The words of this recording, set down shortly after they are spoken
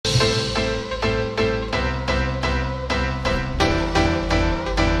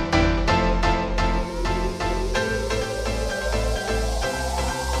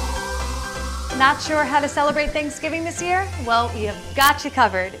Not sure how to celebrate Thanksgiving this year? Well, we have got you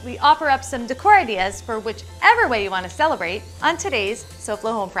covered. We offer up some decor ideas for whichever way you want to celebrate on today's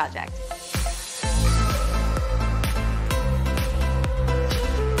SoFlo Home Project.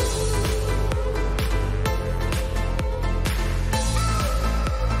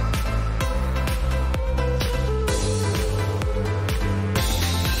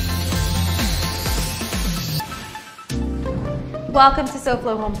 Welcome to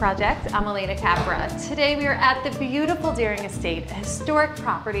SoFlo Home Project. I'm Alena Capra. Today we are at the beautiful Deering Estate, a historic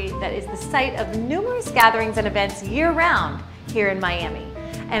property that is the site of numerous gatherings and events year-round here in Miami.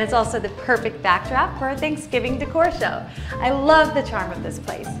 And it's also the perfect backdrop for our Thanksgiving decor show. I love the charm of this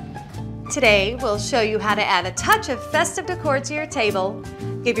place. Today we'll show you how to add a touch of festive decor to your table,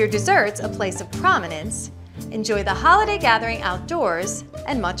 give your desserts a place of prominence, enjoy the holiday gathering outdoors,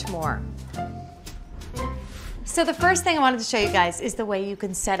 and much more. So the first thing I wanted to show you guys is the way you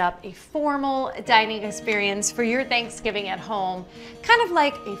can set up a formal dining experience for your Thanksgiving at home, kind of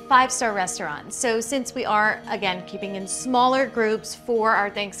like a five-star restaurant. So since we are, again, keeping in smaller groups for our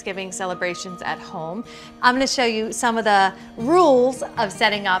Thanksgiving celebrations at home, I'm going to show you some of the rules of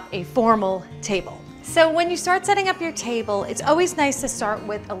setting up a formal table. So when you start setting up your table, it's always nice to start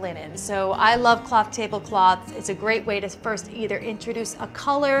with a linen. So I love cloth tablecloths. It's a great way to first either introduce a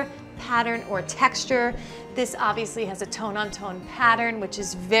color, pattern, or texture. This obviously has a tone-on-tone pattern, which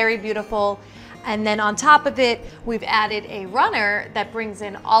is very beautiful. And then on top of it, we've added a runner that brings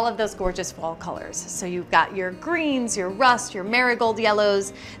in all of those gorgeous fall colors. So you've got your greens, your rust, your marigold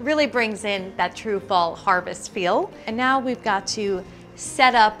yellows. It really brings in that true fall harvest feel. And now we've got to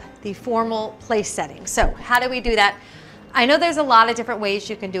set up the formal place setting. So how do we do that? I know there's a lot of different ways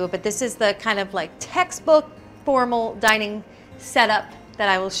you can do it, but this is the kind of like textbook formal dining setup that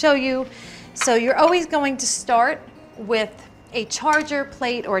I will show you. So you're always going to start with a charger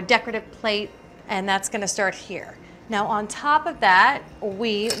plate or a decorative plate, and that's going to start here. Now on top of that,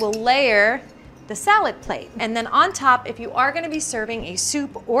 we will layer the salad plate. And then on top, if you are going to be serving a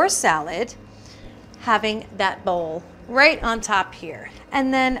soup or salad, having that bowl right on top here.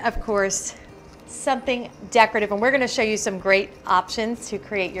 And then of course, something decorative, and we're going to show you some great options to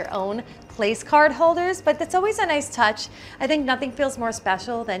create your own place card holders, but that's always a nice touch. I think nothing feels more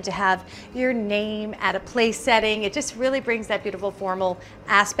special than to have your name at a place setting. It just really brings that beautiful formal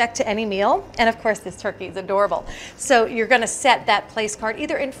aspect to any meal. And of course, this turkey is adorable. So you're going to set that place card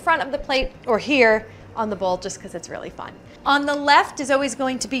either in front of the plate or here on the bowl, just because it's really fun. On the left is always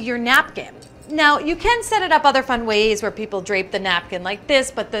going to be your napkin. Now, you can set it up other fun ways where people drape the napkin like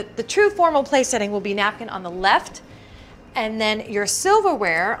this, but the true formal place setting will be napkin on the left, and then your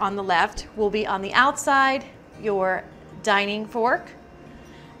silverware on the left will be on the outside, your dining fork,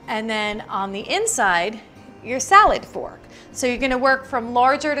 and then on the inside, your salad fork. So you're gonna work from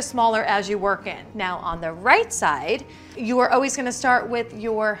larger to smaller as you work in. Now, on the right side, you are always gonna start with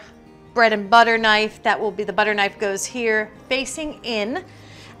your bread and butter knife. That will be, the butter knife goes here, facing in.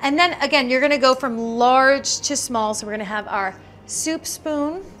 And then again, you're gonna go from large to small. So we're gonna have our soup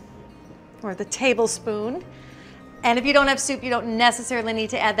spoon, or the tablespoon. And if you don't have soup, you don't necessarily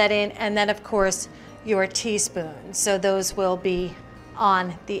need to add that in. And then of course, your teaspoon. So those will be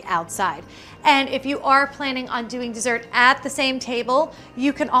on the outside. And if you are planning on doing dessert at the same table,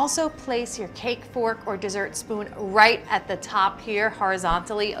 you can also place your cake fork or dessert spoon right at the top here,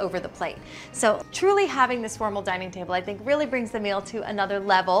 horizontally over the plate. So truly having this formal dining table, I think really brings the meal to another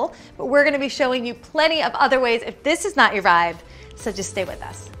level. But we're gonna be showing you plenty of other ways if this is not your vibe, so just stay with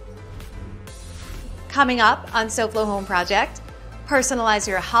us. Coming up on SoFlo Home Project, personalize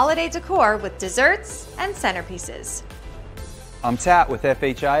your holiday decor with desserts and centerpieces. I'm Tat with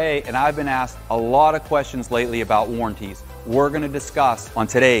FHIA, and I've been asked a lot of questions lately about warranties. We're going to discuss on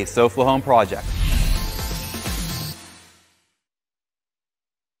today's SoFlo Home Project.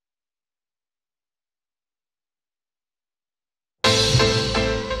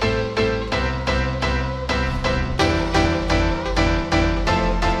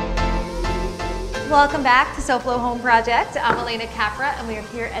 Welcome back to SoFlo Home Project. I'm Alena Capra, and we are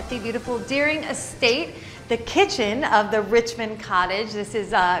here at the beautiful Deering Estate, the kitchen of the Richmond Cottage. This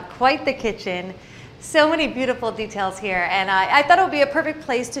is quite the kitchen. So many beautiful details here, and I thought it would be a perfect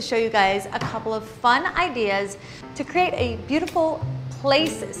place to show you guys a couple of fun ideas to create a beautiful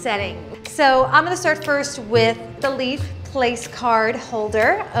place setting. So I'm gonna start first with the leaf place card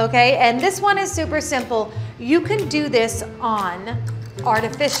holder, okay? And this one is super simple. You can do this on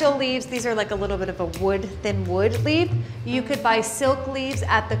artificial leaves. These are like a little bit of a wood, thin wood leaf. You could buy silk leaves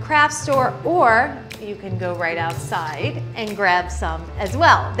at the craft store, or you can go right outside and grab some as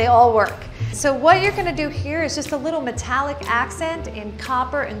well. They all work. So what you're gonna do here is just a little metallic accent in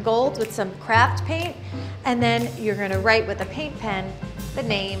copper and gold with some craft paint, and then you're gonna write with a paint pen the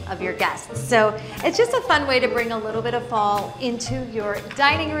name of your guests. So it's just a fun way to bring a little bit of fall into your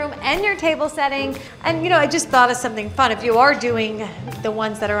dining room and your table setting. And I just thought of something fun. If you are doing the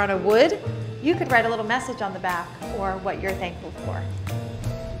ones that are on a wood, you could write a little message on the back or what you're thankful for.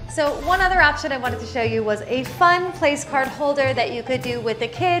 So one other option I wanted to show you was a fun place card holder that you could do with the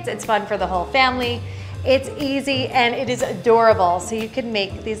kids. It's fun for the whole family. It's easy and it is adorable. So you can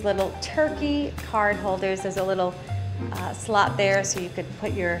make these little turkey card holders. There's a little slot there so you could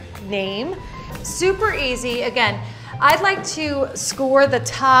put your name. Super easy. Again, I'd like to score the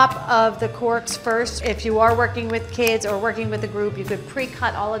top of the corks first. If you are working with kids or working with a group, you could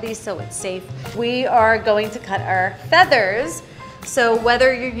pre-cut all of these so it's safe. We are going to cut our feathers. So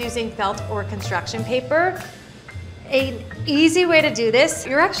whether you're using felt or construction paper, an easy way to do this,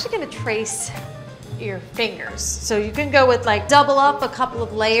 you're actually gonna trace your fingers. So you can go with double up a couple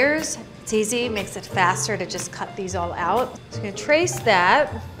of layers. It's easy, it makes it faster to just cut these all out. So you're gonna trace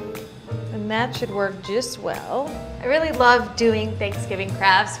that, and that should work just well. I really love doing Thanksgiving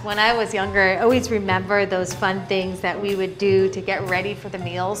crafts. When I was younger, I always remember those fun things that we would do to get ready for the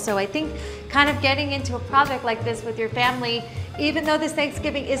meals. So I think kind of getting into a project like this with your family, even though this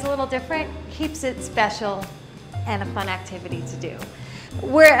Thanksgiving is a little different, keeps it special and a fun activity to do.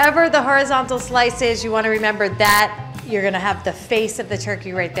 Wherever the horizontal slice is, you want to remember that you're going to have the face of the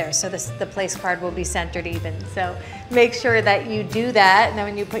turkey right there. So the place card will be centered even. So make sure that you do that. And then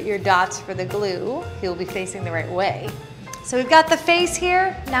when you put your dots for the glue, he'll be facing the right way. So we've got the face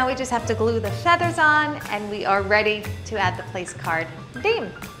here. Now we just have to glue the feathers on and we are ready to add the place card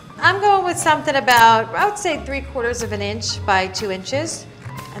name. I'm going with something about, I would say 3/4 of an inch by 2 inches.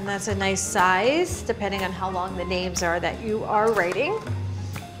 And that's a nice size, depending on how long the names are that you are writing.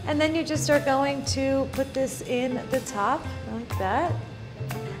 And then you just are going to put this in the top like that.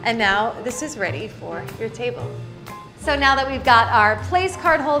 And now this is ready for your table. So now that we've got our place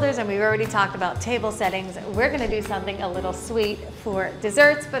card holders and we've already talked about table settings, we're gonna do something a little sweet for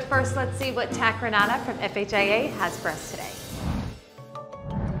desserts. But first, let's see what Tac Renata from FHIA has for us today.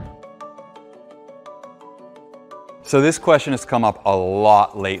 So this question has come up a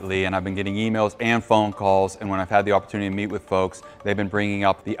lot lately, and I've been getting emails and phone calls, and when I've had the opportunity to meet with folks, they've been bringing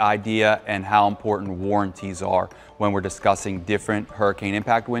up the idea and how important warranties are when we're discussing different hurricane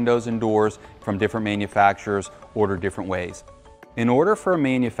impact windows and doors from different manufacturers ordered different ways. In order for a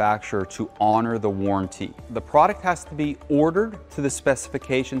manufacturer to honor the warranty, the product has to be ordered to the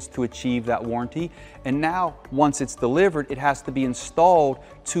specifications to achieve that warranty, and now once it's delivered, it has to be installed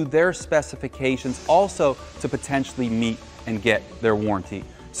to their specifications also to potentially meet and get their warranty.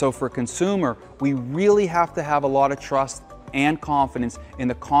 So for a consumer, we really have to have a lot of trust and confidence in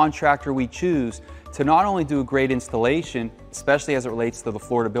the contractor we choose to not only do a great installation, especially as it relates to the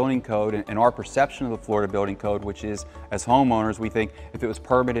Florida Building Code and our perception of the Florida Building Code, which is, as homeowners, we think if it was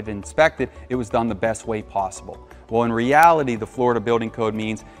permitted and inspected, it was done the best way possible. Well, in reality, the Florida Building Code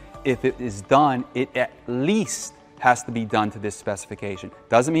means if it is done, it at least has to be done to this specification.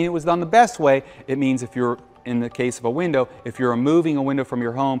 Doesn't mean it was done the best way. It means if you're, in the case of a window, if you're removing a window from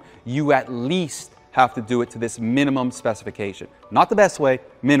your home, you at least have to do it to this minimum specification. Not the best way,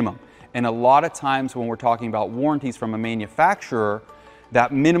 minimum. And a lot of times when we're talking about warranties from a manufacturer,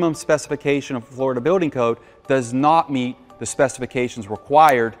 that minimum specification of Florida Building Code does not meet the specifications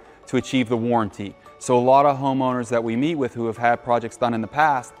required to achieve the warranty. So a lot of homeowners that we meet with who have had projects done in the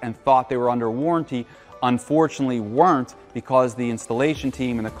past and thought they were under warranty, unfortunately weren't, because the installation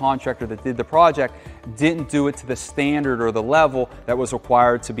team and the contractor that did the project didn't do it to the standard or the level that was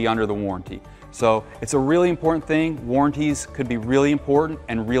required to be under the warranty. So it's a really important thing. Warranties could be really important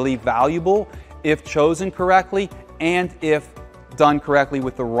and really valuable if chosen correctly and if done correctly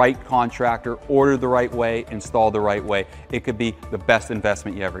with the right contractor, ordered the right way, installed the right way. It could be the best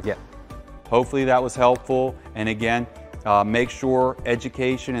investment you ever get. Hopefully that was helpful. And again, make sure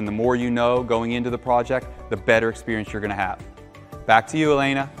education, and the more you know going into the project, the better experience you're gonna have. Back to you,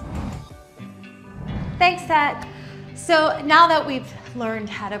 Alena. Thanks, Tat. So now that we've learned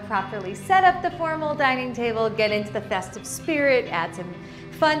how to properly set up the formal dining table, get into the festive spirit, add some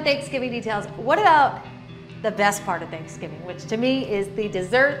fun Thanksgiving details, what about the best part of Thanksgiving, which to me is the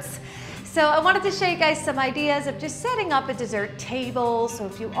desserts? So I wanted to show you guys some ideas of just setting up a dessert table. So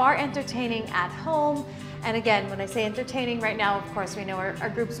if you are entertaining at home, and again, when I say entertaining right now, of course, we know our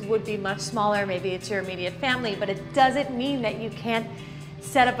groups would be much smaller. Maybe it's your immediate family, but it doesn't mean that you can't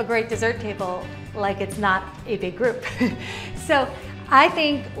set up a great dessert table like it's not a big group. So I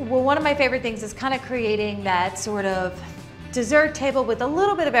think, well, one of my favorite things is kind of creating that sort of dessert table with a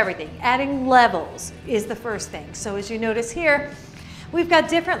little bit of everything. Adding levels is the first thing. So as you notice here, we've got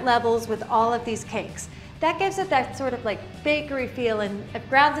different levels with all of these cakes. That gives it that sort of like bakery feel, and I've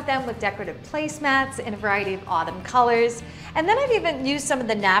grounded them with decorative placemats in a variety of autumn colors. And then I've even used some of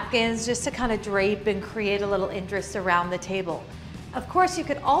the napkins just to kind of drape and create a little interest around the table. Of course, you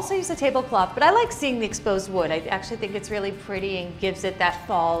could also use a tablecloth, but I like seeing the exposed wood. I actually think it's really pretty and gives it that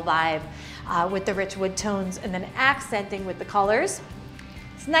fall vibe with the rich wood tones and then accenting with the colors.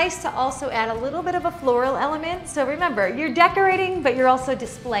 It's nice to also add a little bit of a floral element. So remember, you're decorating, but you're also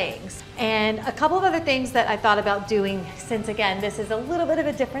displaying. And a couple of other things that I thought about doing, since again, this is a little bit of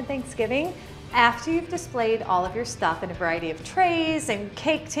a different Thanksgiving, after you've displayed all of your stuff in a variety of trays and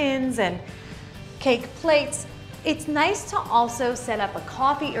cake tins and cake plates, it's nice to also set up a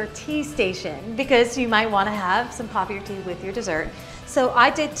coffee or tea station because you might want to have some coffee or tea with your dessert. So I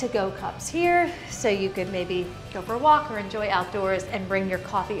did to-go cups here, so you could maybe go for a walk or enjoy outdoors and bring your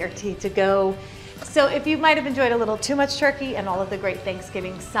coffee or tea to go. So if you might have enjoyed a little too much turkey and all of the great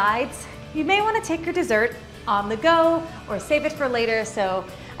Thanksgiving sides, you may want to take your dessert on the go or save it for later. So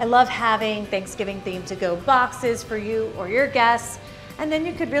I love having Thanksgiving themed to-go boxes for you or your guests, and then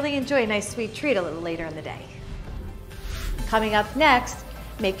you could really enjoy a nice sweet treat a little later in the day. Coming up next,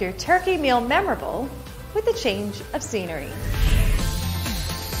 make your turkey meal memorable with a change of scenery.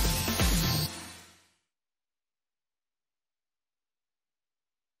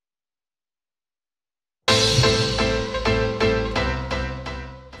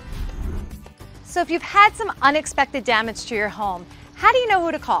 So if you've had some unexpected damage to your home, how do you know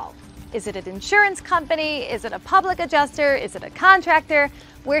who to call? Is it an insurance company? Is it a public adjuster? Is it a contractor?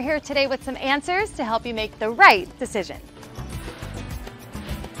 We're here today with some answers to help you make the right decision.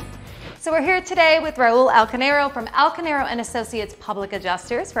 So we're here today with Raul Alcanero from Alcanero & Associates Public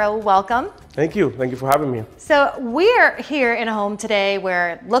Adjusters. Raul, welcome. Thank you. Thank you for having me. So we're here in a home today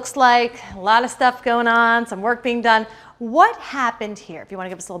where it looks like a lot of stuff going on, some work being done. What happened here? If you want to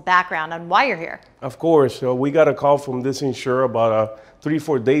give us a little background on why you're here. Of course. So we got a call from this insurer about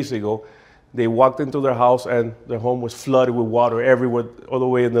 3-4 days ago. They walked into their house and their home was flooded with water everywhere, all the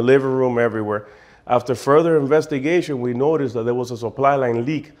way in the living room, everywhere. After further investigation, we noticed that there was a supply line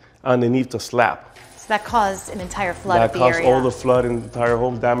leak underneath the slab. So that caused an entire flood of the area. That caused all the flood in the entire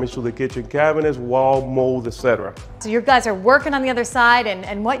home, damage to the kitchen cabinets, wall, mold, etc. So you guys are working on the other side,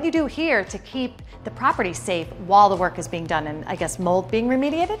 and what you do here to keep the property safe while the work is being done, and I guess mold being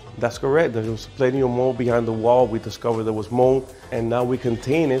remediated? That's correct. There was plenty of mold behind the wall. We discovered there was mold, and now we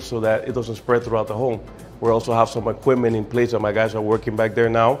contain it so that it doesn't spread throughout the home. We also have some equipment in place that my guys are working back there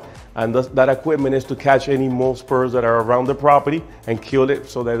now, and that equipment is to catch any mold spurs that are around the property and kill it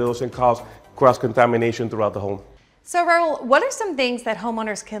so that it doesn't cause cross-contamination throughout the home. So Raul, what are some things that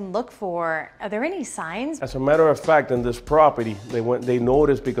homeowners can look for? Are there any signs? As a matter of fact, in this property, they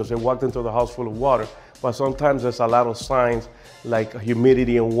noticed because they walked into the house full of water, but sometimes there's a lot of signs like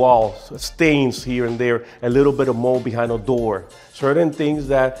humidity in walls, stains here and there, a little bit of mold behind a door. Certain things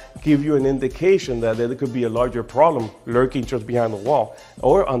that give you an indication that there could be a larger problem lurking just behind the wall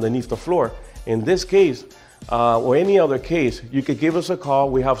or underneath the floor. In this case, or any other case, you could give us a call.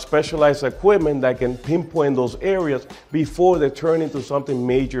 We have specialized equipment that can pinpoint those areas before they turn into something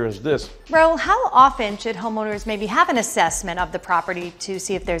major as this. Raul, how often should homeowners maybe have an assessment of the property to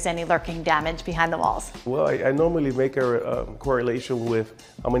see if there's any lurking damage behind the walls? Well, I normally make a correlation with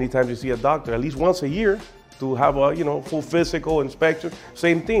how many times you see a doctor, at least once a year, to have a full physical inspection.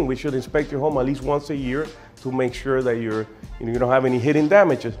 Same thing, we should inspect your home at least once a year to make sure that you don't have any hidden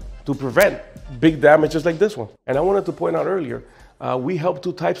damages, to prevent big damages like this one. And I wanted to point out earlier, we help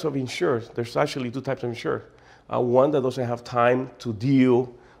two types of insurers. There's actually two types of insurers. One that doesn't have time to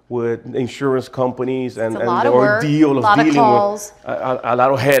deal with insurance companies and a lot of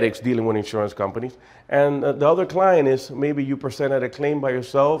headaches dealing with insurance companies. And the other client is maybe you presented a claim by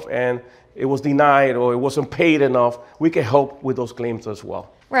yourself and it was denied or it wasn't paid enough. We can help with those claims as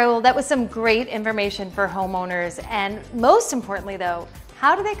well. Raul, that was some great information for homeowners. And most importantly though,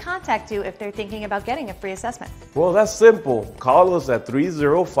 how do they contact you if they're thinking about getting a free assessment? Well, that's simple. Call us at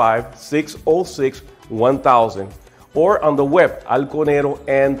 305-606-1000 or on the web,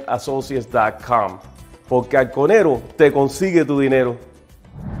 alconeroandassociates.com. Porque Alconero te consigue tu dinero.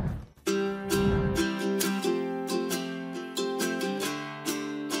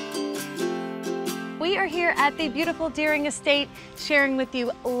 We are here at the beautiful Deering Estate, sharing with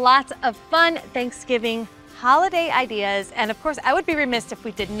you lots of fun Thanksgiving holiday ideas. And of course, I would be remiss if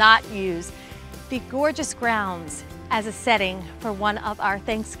we did not use the gorgeous grounds as a setting for one of our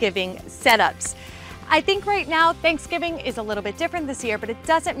Thanksgiving setups. I think right now Thanksgiving is a little bit different this year, but it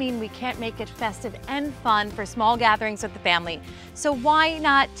doesn't mean we can't make it festive and fun for small gatherings with the family. So why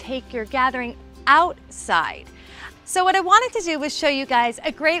not take your gathering outside? So what I wanted to do was show you guys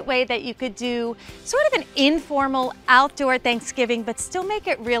a great way that you could do sort of an informal outdoor Thanksgiving, but still make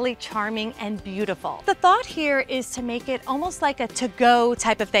it really charming and beautiful. The thought here is to make it almost like a to-go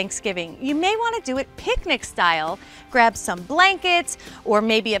type of Thanksgiving. You may want to do it picnic style. Grab some blankets or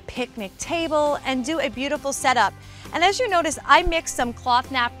maybe a picnic table and do a beautiful setup. And as you notice, I mixed some cloth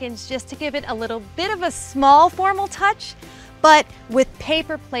napkins just to give it a little bit of a small formal touch, but with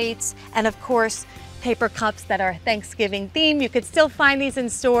paper plates and of course, paper cups that are Thanksgiving themed. You could still find these in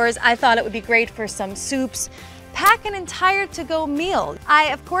stores. I thought it would be great for some soups. Pack an entire to-go meal. I,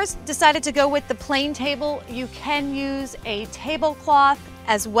 of course, decided to go with the plain table. You can use a tablecloth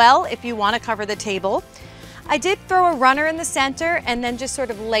as well if you want to cover the table. I did throw a runner in the center and then just sort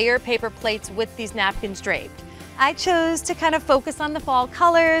of layer paper plates with these napkins draped. I chose to kind of focus on the fall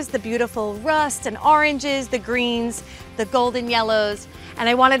colors, the beautiful rust and oranges, the greens, the golden yellows, and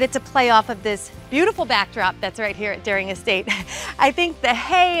I wanted it to play off of this beautiful backdrop that's right here at Daring Estate. I think the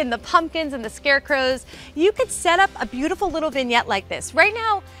hay and the pumpkins and the scarecrows, you could set up a beautiful little vignette like this. Right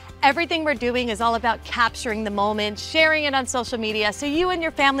now, everything we're doing is all about capturing the moment, sharing it on social media so you and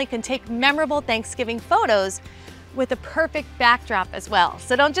your family can take memorable Thanksgiving photos with a perfect backdrop as well.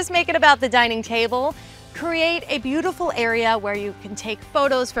 So don't just make it about the dining table. Create a beautiful area where you can take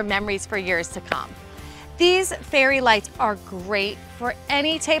photos for memories for years to come. These fairy lights are great for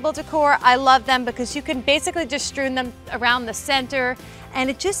any table decor. I love them because you can basically just strewn them around the center and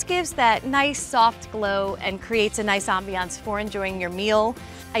it just gives that nice soft glow and creates a nice ambiance for enjoying your meal.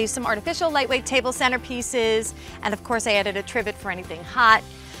 I used some artificial lightweight table centerpieces and of course I added a trivet for anything hot.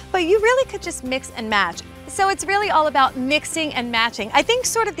 But you really could just mix and match. So it's really all about mixing and matching. I think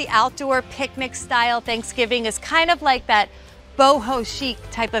sort of the outdoor picnic style Thanksgiving is kind of like that boho chic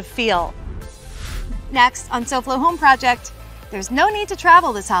type of feel. Next on SoFlo Home Project, there's no need to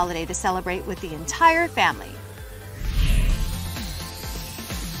travel this holiday to celebrate with the entire family.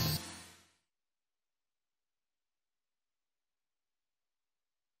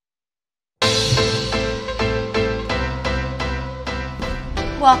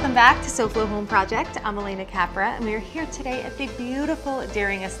 Welcome back to SoFlo Home Project. I'm Alena Capra and we are here today at the beautiful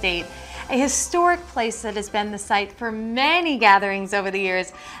Daring Estate, a historic place that has been the site for many gatherings over the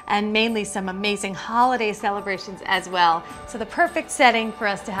years and mainly some amazing holiday celebrations as well. So the perfect setting for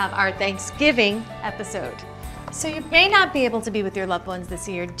us to have our Thanksgiving episode. So you may not be able to be with your loved ones this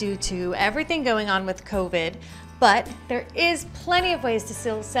year due to everything going on with COVID, but there is plenty of ways to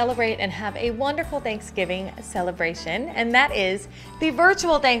still celebrate and have a wonderful Thanksgiving celebration, and that is the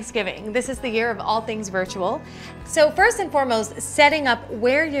virtual Thanksgiving. This is the year of all things virtual. So first and foremost, setting up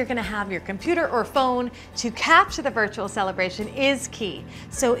where you're gonna have your computer or phone to capture the virtual celebration is key.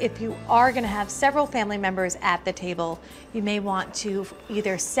 So if you are gonna have several family members at the table, you may want to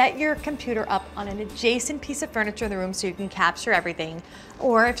either set your computer up on an adjacent piece of furniture in the room so you can capture everything,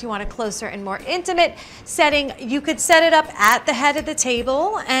 or if you want a closer and more intimate setting, you could set it up at the head of the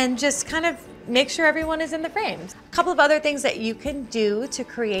table and just kind of make sure everyone is in the frames. A couple of other things that you can do to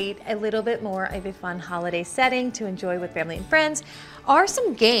create a little bit more of a fun holiday setting to enjoy with family and friends are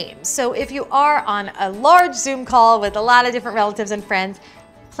some games. So if you are on a large Zoom call with a lot of different relatives and friends,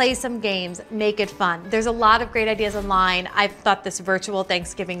 play some games, make it fun. There's a lot of great ideas online. I thought this virtual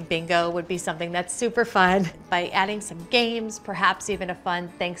Thanksgiving bingo would be something that's super fun. By adding some games, perhaps even a fun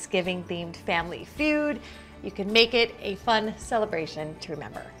Thanksgiving themed family feud, you can make it a fun celebration to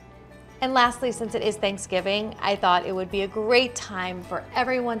remember. And lastly, since it is Thanksgiving, I thought it would be a great time for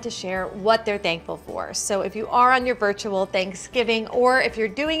everyone to share what they're thankful for. So if you are on your virtual Thanksgiving, or if you're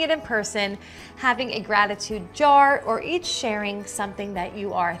doing it in person, having a gratitude jar or each sharing something that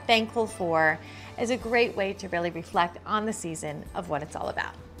you are thankful for is a great way to really reflect on the season of what it's all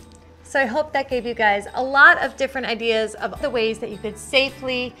about. So I hope that gave you guys a lot of different ideas of the ways that you could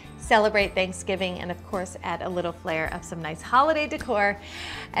safely celebrate Thanksgiving and of course add a little flair of some nice holiday decor.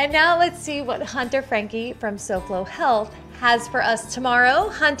 And now let's see what Hunter Franke from SoFlo Health has for us tomorrow.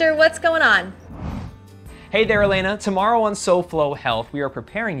 Hunter, what's going on? Hey there, Alena. Tomorrow on SoFlo Health, we are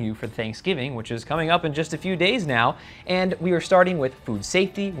preparing you for Thanksgiving, which is coming up in just a few days now. And we are starting with food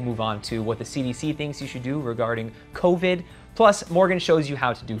safety. We'll move on to what the CDC thinks you should do regarding COVID. Plus, Morgan shows you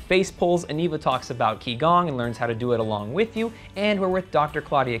how to do face pulls, Aniva talks about Qigong and learns how to do it along with you, and we're with Dr.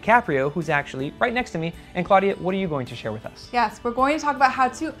 Claudia Caprio, who's actually right next to me. And Claudia, what are you going to share with us? Yes, we're going to talk about how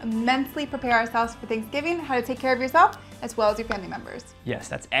to mentally prepare ourselves for Thanksgiving, how to take care of yourself, as well as your family members. Yes,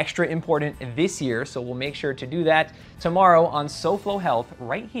 that's extra important this year, so we'll make sure to do that tomorrow on SoFlo Health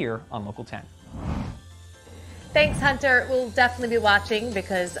right here on Local 10. Thanks, Hunter. We'll definitely be watching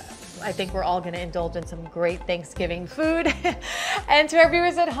because I think we're all going to indulge in some great Thanksgiving food. And to our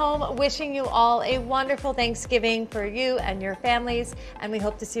viewers at home, wishing you all a wonderful Thanksgiving for you and your families. And we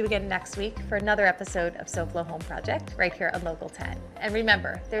hope to see you again next week for another episode of SoFlo Home Project right here on Local 10. And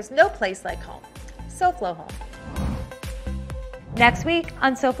remember, there's no place like home. SoFlo Home. Next week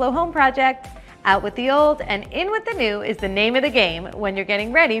on SoFlo Home Project, out with the old and in with the new is the name of the game when you're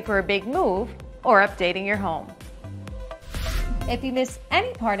getting ready for a big move or updating your home. If you missed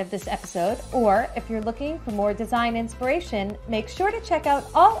any part of this episode, or if you're looking for more design inspiration, make sure to check out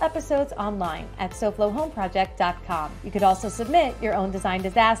all episodes online at SoFloHomeProject.com. You could also submit your own design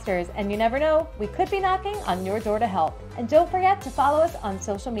disasters, and you never know, we could be knocking on your door to help. And don't forget to follow us on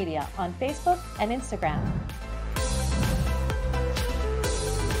social media on Facebook and Instagram.